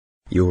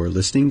You're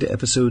listening to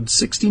episode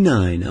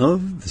 69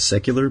 of The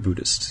Secular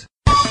Buddhist.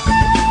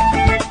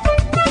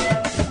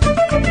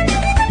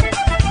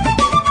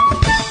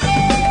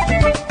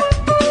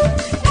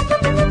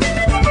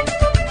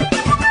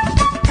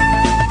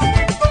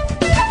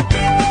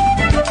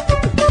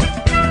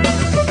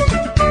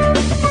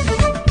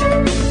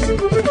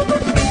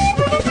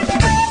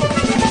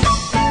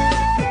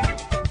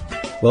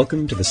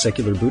 Welcome to The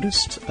Secular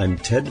Buddhist. I'm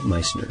Ted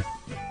Meissner.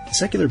 The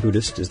Secular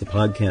Buddhist is the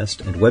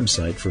podcast and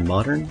website for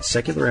modern,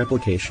 secular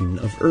application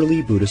of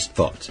early Buddhist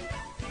thought.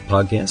 The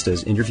podcast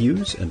has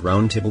interviews and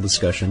roundtable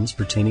discussions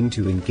pertaining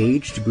to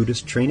engaged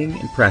Buddhist training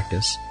and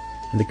practice,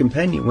 and the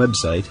companion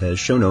website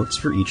has show notes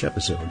for each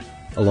episode,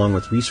 along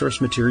with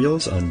resource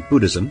materials on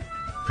Buddhism,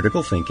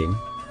 critical thinking,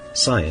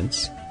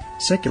 science,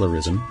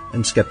 secularism,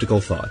 and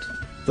skeptical thought.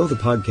 Though the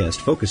podcast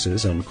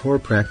focuses on core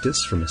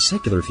practice from a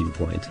secular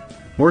viewpoint,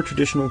 more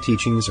traditional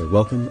teachings are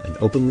welcome and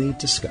openly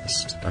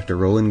discussed. Dr.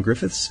 Roland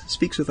Griffiths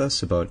speaks with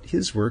us about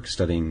his work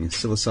studying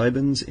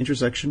psilocybin's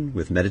intersection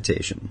with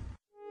meditation.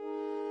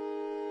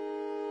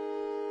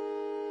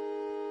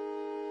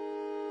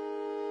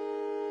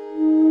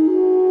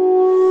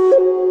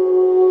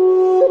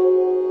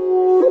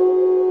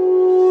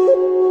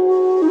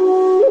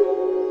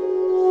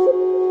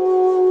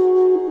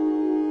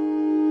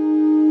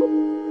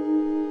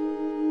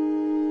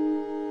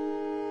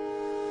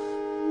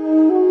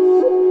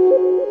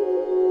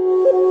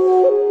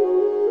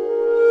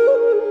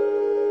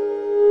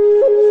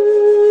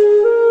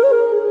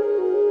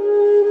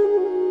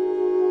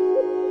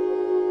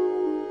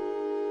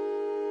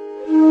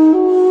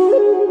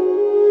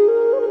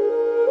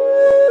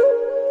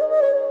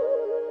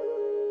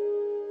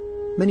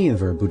 Many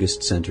of our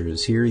Buddhist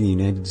centers here in the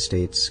United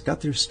States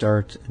got their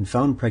start and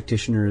found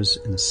practitioners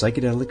in the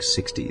psychedelic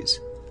 60s.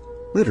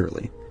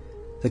 Literally,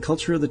 the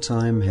culture of the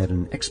time had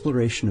an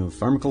exploration of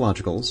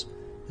pharmacologicals,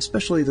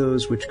 especially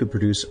those which could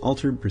produce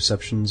altered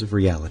perceptions of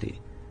reality.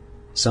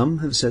 Some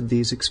have said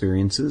these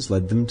experiences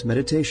led them to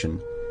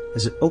meditation,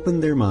 as it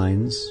opened their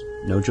minds,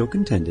 no joke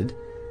intended,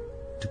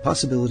 to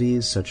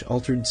possibilities such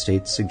altered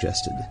states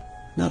suggested.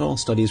 Not all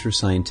studies were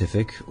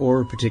scientific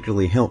or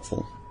particularly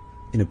helpful.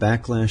 In a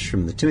backlash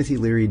from the Timothy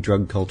Leary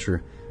drug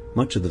culture,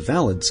 much of the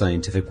valid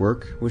scientific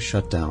work was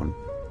shut down.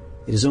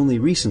 It is only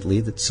recently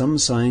that some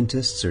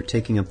scientists are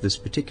taking up this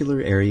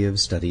particular area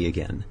of study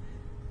again.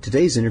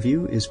 Today's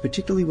interview is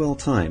particularly well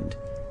timed,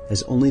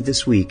 as only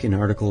this week an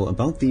article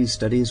about these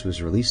studies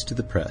was released to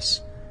the press.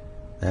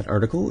 That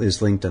article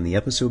is linked on the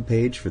episode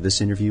page for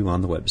this interview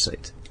on the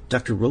website.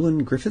 Dr.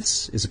 Roland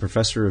Griffiths is a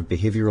professor of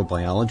behavioral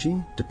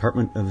biology,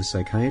 Department of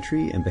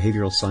Psychiatry and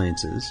Behavioral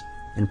Sciences,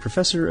 and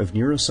professor of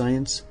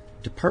neuroscience,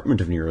 Department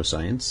of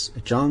Neuroscience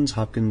at Johns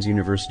Hopkins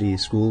University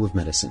School of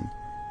Medicine.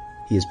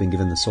 He has been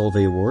given the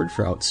Solvay Award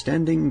for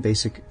Outstanding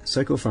Basic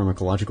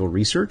Psychopharmacological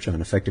Research on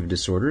Affective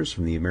Disorders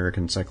from the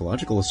American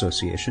Psychological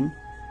Association,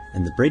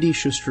 and the Brady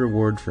Schuster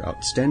Award for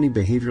Outstanding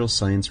Behavioral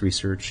Science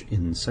Research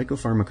in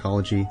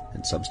Psychopharmacology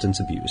and Substance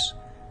Abuse.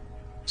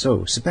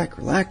 So, sit back,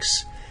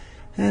 relax,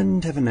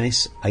 and have a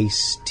nice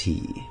iced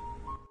tea.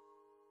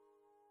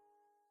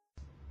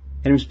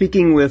 And I'm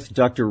speaking with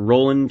Dr.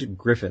 Roland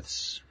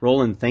Griffiths.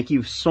 Roland, thank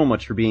you so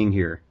much for being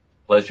here.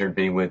 Pleasure to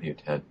be with you,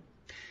 Ted.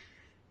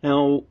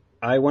 Now,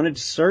 I wanted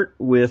to start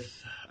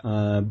with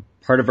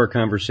part of our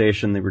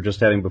conversation that we were just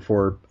having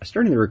before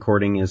starting the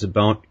recording is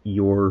about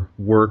your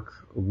work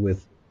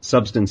with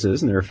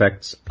substances and their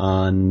effects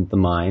on the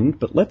mind.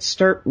 But let's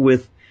start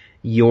with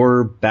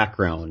your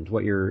background,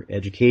 what your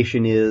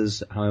education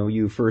is, how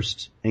you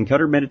first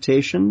encountered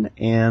meditation,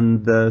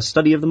 and the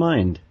study of the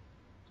mind.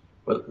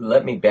 Well,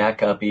 let me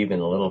back up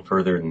even a little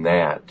further than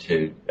that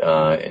to,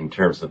 in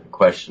terms of the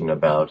question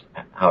about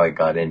how I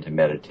got into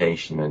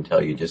meditation and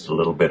tell you just a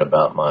little bit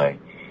about my,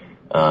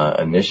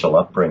 initial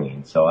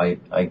upbringing. So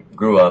I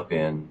grew up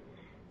in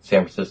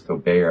San Francisco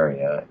Bay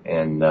Area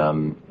and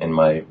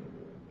my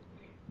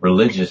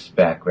religious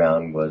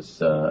background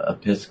was,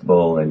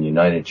 Episcopal and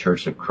United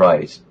Church of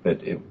Christ,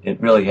 but it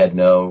really had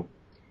no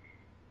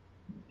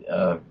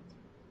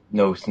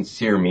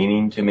sincere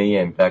meaning to me.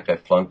 In fact, I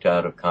flunked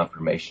out of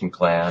confirmation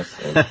class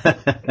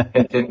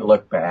and didn't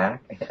look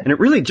back. And it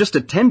really just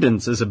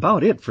attendance is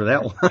about it for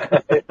that one.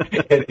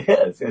 It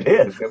is.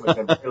 It was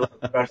a very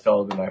low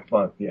threshold and I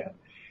flunked, yeah.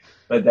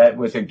 But that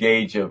was a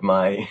gauge of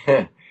my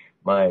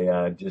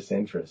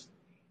disinterest.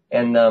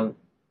 And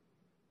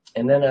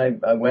then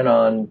I went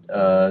on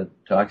to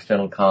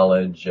Occidental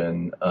College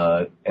and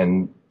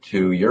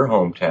to your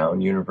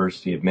hometown,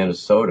 University of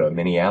Minnesota,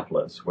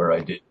 Minneapolis, where I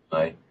did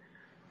my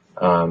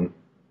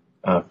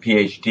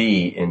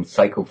PhD in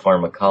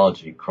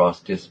psychopharmacology,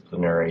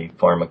 cross-disciplinary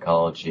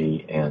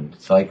pharmacology and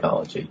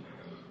psychology.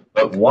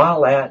 But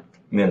while at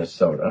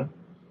Minnesota,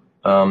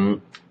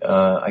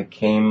 I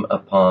came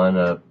upon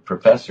a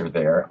professor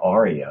there,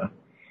 Arya,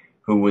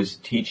 who was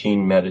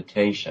teaching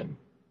meditation.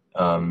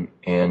 And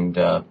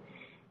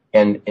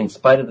in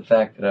spite of the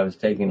fact that I was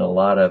taking a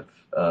lot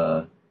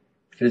of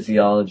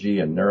physiology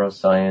and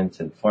neuroscience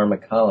and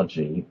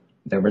pharmacology,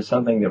 there was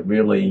something that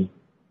really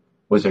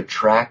was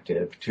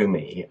attractive to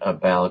me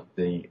about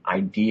the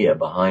idea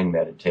behind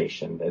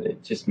meditation, that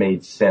it just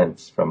made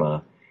sense from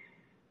a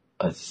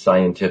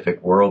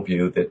scientific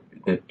worldview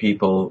that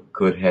people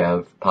could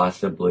have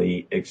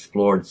possibly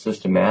explored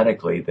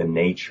systematically the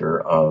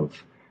nature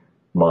of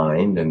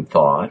mind and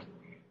thought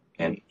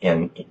and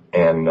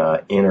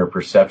inner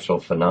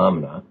perceptual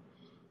phenomena.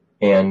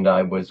 And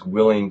I was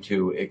willing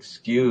to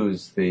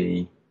excuse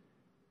the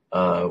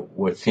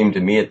what seemed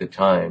to me at the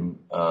time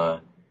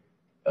a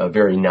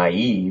very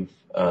naive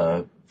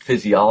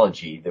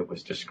physiology that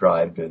was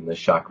described in the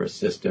chakra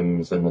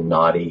systems and the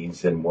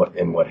nadis and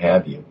what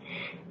have you.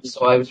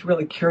 So I was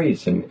really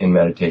curious in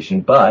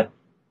meditation, but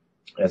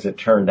as it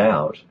turned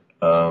out,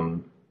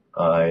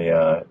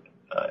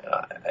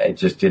 it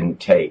just didn't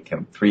take.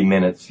 3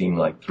 minutes seemed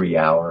like 3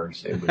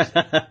 hours. It was,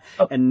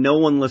 and no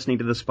one listening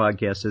to this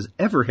podcast has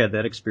ever had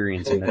that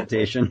experience in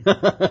meditation.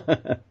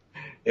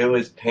 It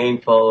was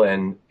painful,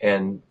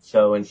 and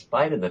so in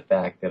spite of the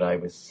fact that I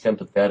was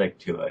sympathetic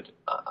to it,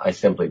 I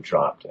simply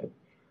dropped it.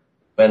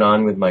 Went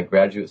on with my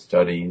graduate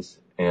studies,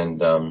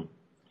 and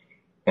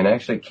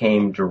actually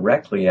came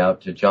directly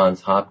out to Johns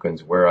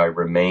Hopkins, where I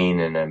remain,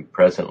 and I'm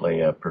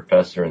presently a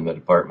professor in the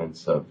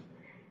departments of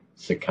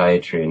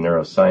psychiatry and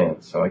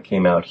neuroscience. So I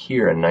came out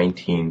here in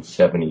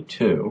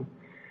 1972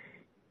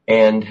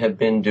 and have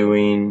been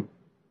doing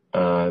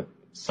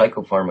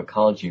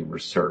psychopharmacology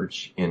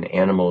research in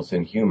animals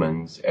and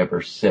humans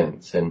ever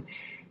since. And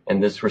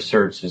this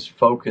research is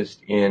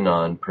focused in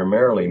on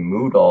primarily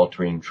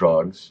mood-altering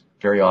drugs,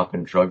 very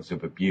often drugs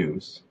of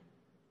abuse,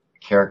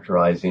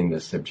 characterizing the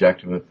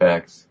subjective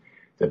effects,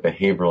 the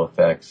behavioral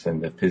effects,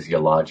 and the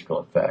physiological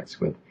effects,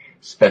 with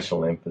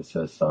special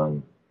emphasis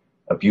on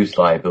abuse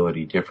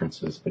liability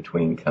differences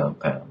between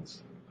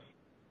compounds.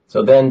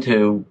 So then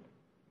to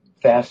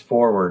fast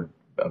forward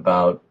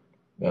about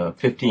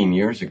 15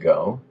 years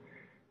ago,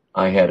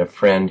 I had a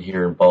friend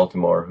here in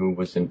Baltimore who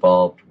was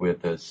involved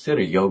with a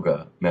Siddha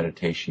Yoga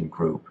meditation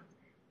group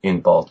in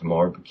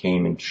Baltimore,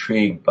 became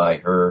intrigued by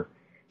her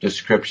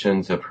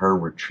descriptions of her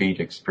retreat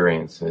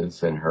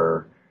experiences and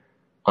her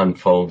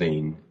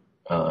unfolding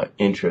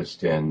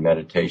interest in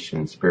meditation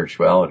and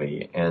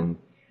spirituality. And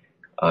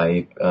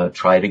I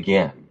tried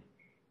again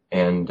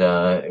and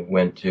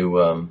went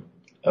to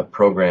a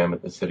program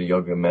at the Siddha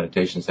Yoga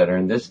Meditation Center,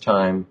 and this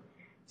time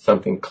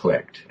something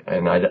clicked.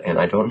 And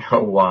I don't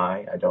know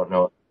why. I don't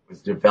know if it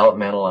was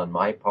developmental on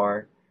my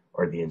part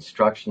or the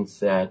instruction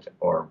set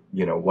or,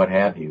 what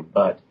have you,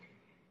 but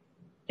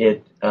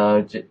it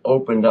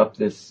opened up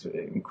this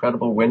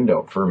incredible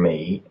window for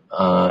me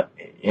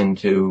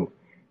into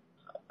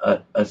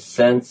a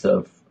sense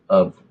of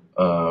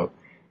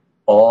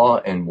awe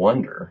and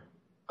wonder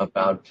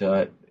about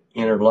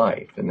inner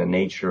life and the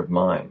nature of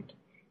mind,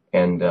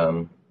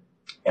 and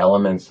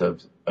elements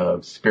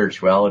of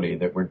spirituality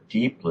that were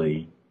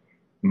deeply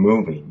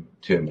moving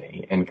to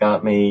me and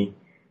got me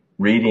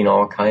reading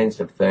all kinds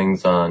of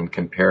things on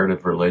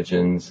comparative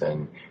religions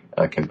and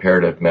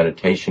comparative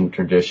meditation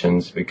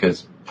traditions,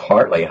 because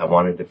partly I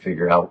wanted to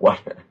figure out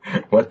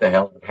what the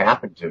hell had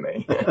happened to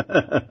me.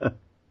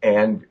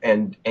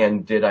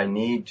 and did I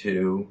need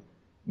to,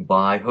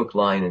 by hook,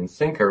 line, and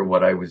sinker,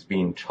 what I was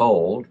being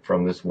told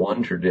from this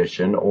one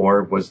tradition,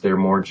 or was there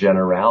more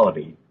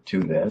generality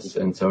to this?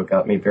 And so it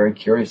got me very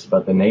curious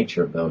about the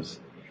nature of those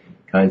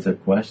kinds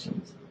of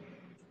questions.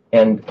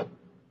 And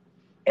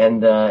in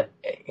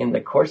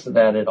the course of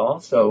that, it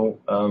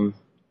also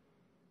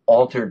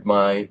altered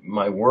my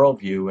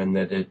worldview, in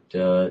that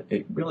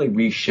it really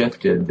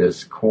reshifted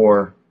this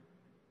core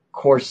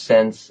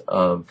sense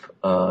of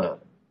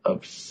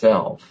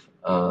self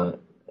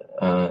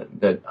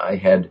that I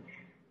had,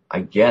 I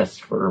guess,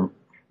 for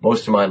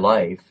most of my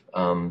life,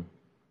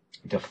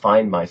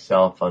 defined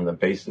myself on the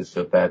basis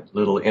of that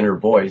little inner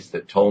voice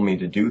that told me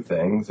to do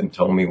things and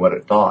told me what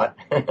it thought.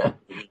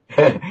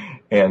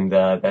 And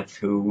that's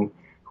who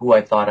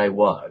I thought I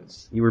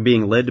was. You were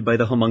being led by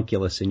the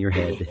homunculus in your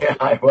head. Yeah,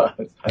 I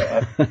was.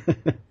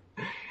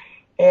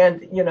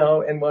 And,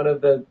 and one of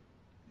the,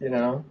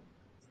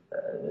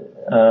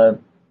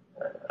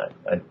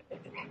 I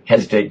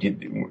hesitate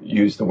to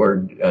use the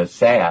word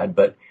sad,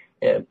 but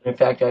in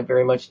fact, I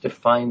very much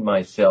defined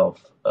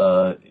myself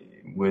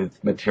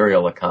with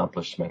material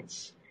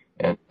accomplishments.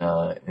 And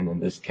in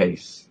this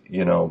case,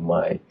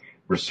 my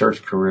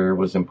research career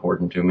was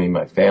important to me.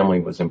 My family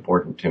was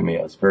important to me.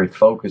 I was very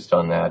focused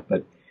on that.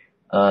 But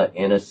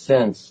in a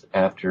sense,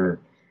 after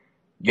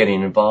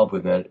getting involved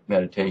with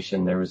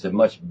meditation, there was a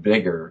much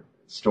bigger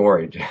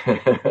story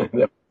that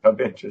was of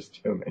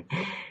interest to me.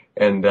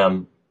 And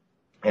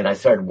I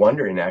started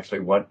wondering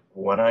actually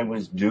what I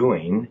was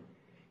doing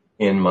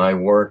in my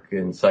work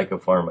in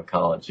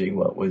psychopharmacology,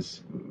 what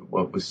was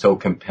so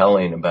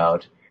compelling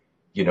about,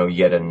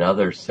 yet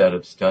another set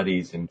of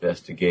studies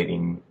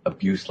investigating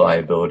abuse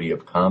liability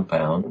of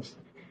compounds,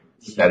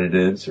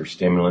 sedatives or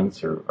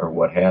stimulants or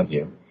what have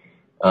you.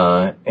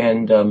 So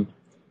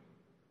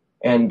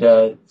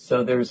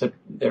there was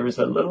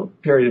a little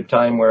period of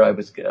time where I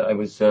was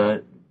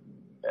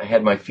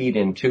had my feet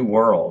in two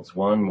worlds.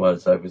 One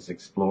was I was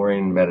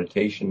exploring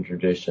meditation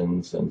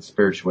traditions and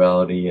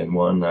spirituality, and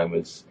one I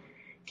was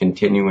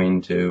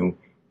continuing to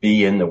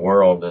be in the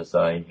world as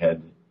I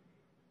had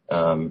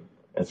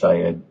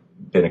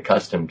been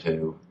accustomed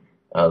to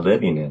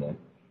living in it.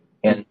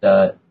 And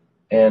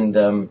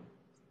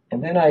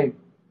then I,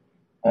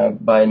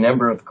 by a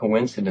number of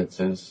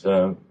coincidences,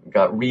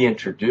 got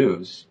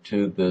reintroduced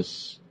to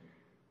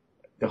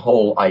the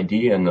whole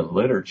idea in the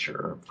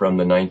literature from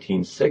the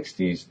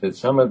 1960s that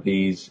some of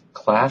these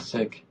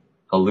classic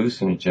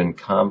hallucinogen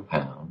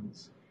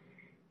compounds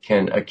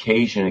can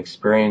occasion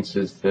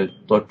experiences that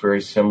look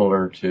very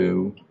similar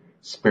to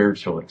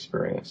spiritual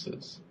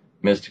experiences,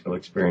 mystical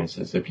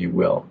experiences, if you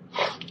will.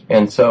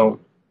 And so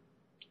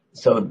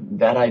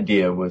that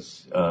idea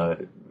was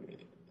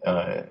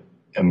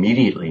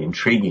immediately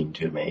intriguing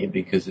to me,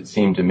 because it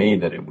seemed to me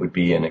that it would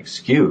be an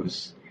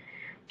excuse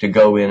to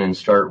go in and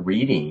start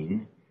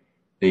reading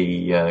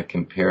the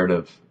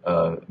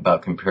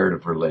about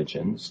comparative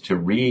religions, to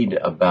read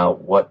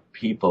about what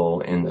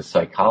people in the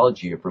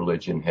psychology of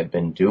religion had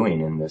been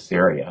doing in this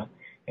area,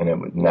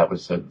 and that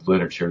was a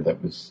literature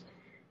that was,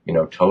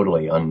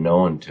 totally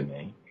unknown to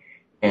me,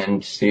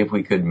 and see if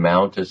we could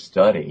mount a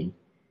study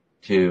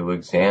to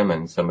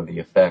examine some of the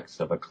effects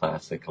of a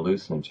classic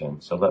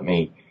hallucinogen. So let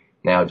me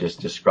now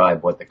just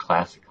describe what the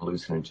classic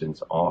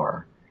hallucinogens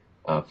are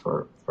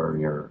for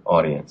your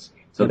audience.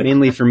 So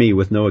mainly for me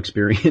with no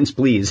experience,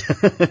 please.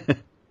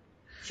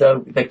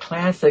 So the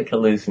classic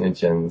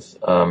hallucinogens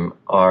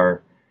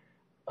are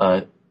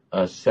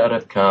a set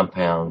of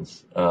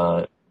compounds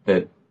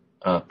that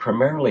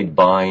primarily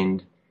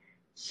bind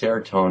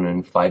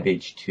serotonin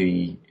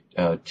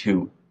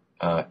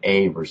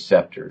 5-HT2A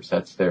receptors.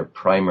 That's their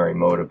primary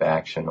mode of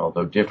action,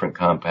 although different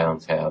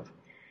compounds have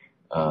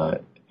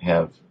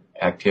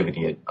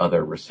activity at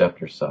other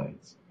receptor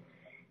sites.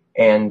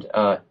 And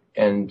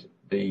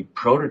the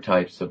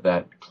prototypes of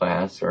that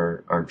class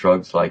are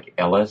drugs like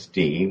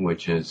LSD,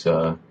 which is,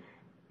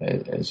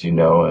 as you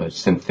know, a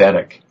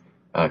synthetic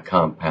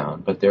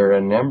compound. But there are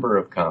a number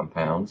of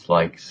compounds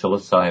like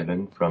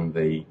psilocybin from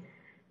the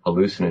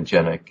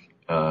hallucinogenic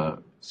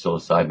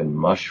psilocybin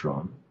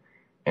mushroom,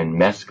 and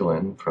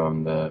mescaline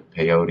from the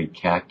peyote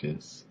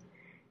cactus,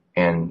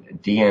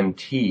 and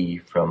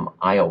DMT from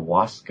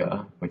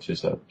ayahuasca, which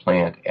is a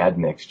plant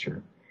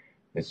admixture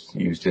that's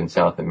used in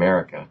South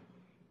America.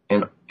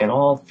 And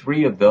all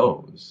three of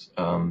those,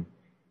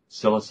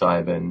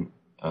 psilocybin,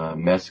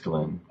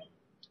 mescaline,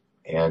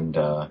 and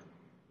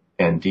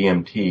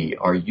DMT,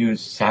 are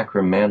used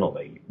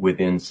sacramentally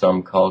within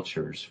some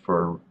cultures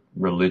for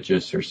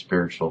religious or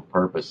spiritual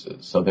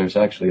purposes. So there's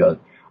actually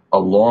a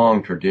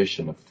long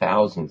tradition of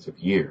thousands of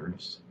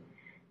years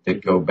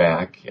that go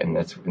back, and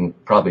that's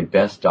probably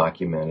best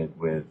documented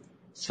with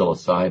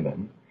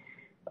psilocybin,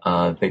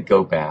 that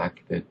go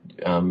back, that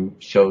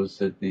shows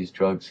that these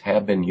drugs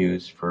have been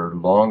used for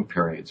long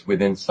periods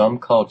within some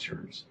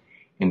cultures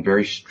in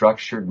very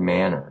structured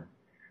manner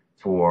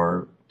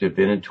for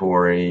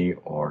divinatory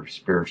or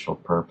spiritual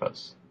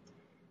purpose.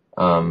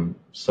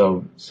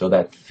 So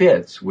that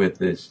fits with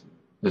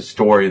the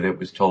story that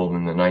was told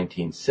in the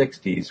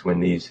 1960s when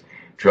these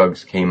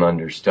drugs came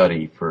under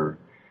study for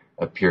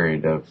a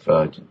period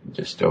of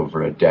just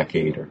over a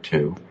decade or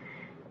two,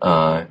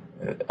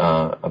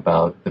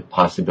 about the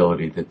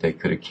possibility that they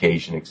could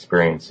occasion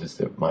experiences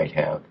that might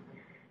have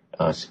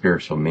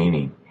spiritual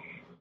meaning.